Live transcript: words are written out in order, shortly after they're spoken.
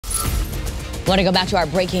Want to go back to our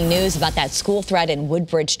breaking news about that school threat in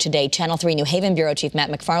Woodbridge today. Channel 3 New Haven Bureau Chief Matt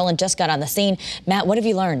McFarland just got on the scene. Matt, what have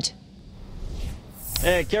you learned?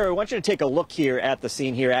 Hey, Gary, I want you to take a look here at the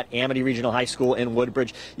scene here at Amity Regional High School in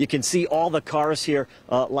Woodbridge. You can see all the cars here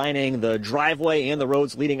lining the driveway and the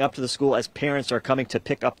roads leading up to the school as parents are coming to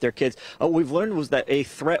pick up their kids. What we've learned was that a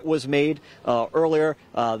threat was made earlier.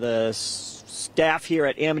 The staff here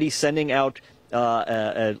at Amity sending out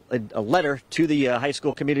a letter to the high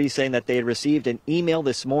school community saying that they had received an email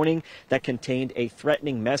this morning that contained a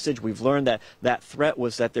threatening message. We've learned that that threat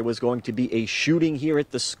was that there was going to be a shooting here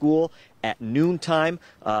at the school at noontime.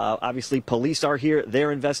 Obviously, police are here.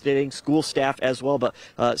 They're investigating, school staff as well, but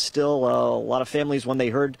still a lot of families, when they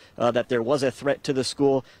heard that there was a threat to the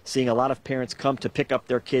school, seeing a lot of parents come to pick up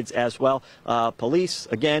their kids as well. Police,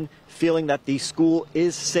 again, feeling that the school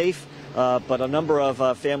is safe, but a number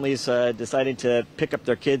of families decided to pick up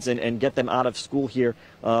their kids and get them out of school here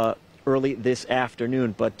early this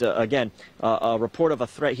afternoon. But again, a report of a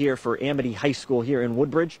threat here for Amity High School here in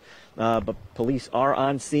Woodbridge. But police are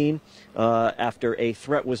on scene after a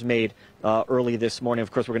threat was made early this morning.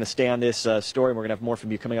 Of course, we're going to stay on this story. We're going to have more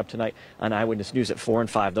from you coming up tonight on Eyewitness News at 4 and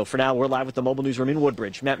 5. Though for now, we're live with the mobile newsroom in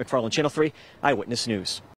Woodbridge. Matt McFarland, Channel 3 Eyewitness News.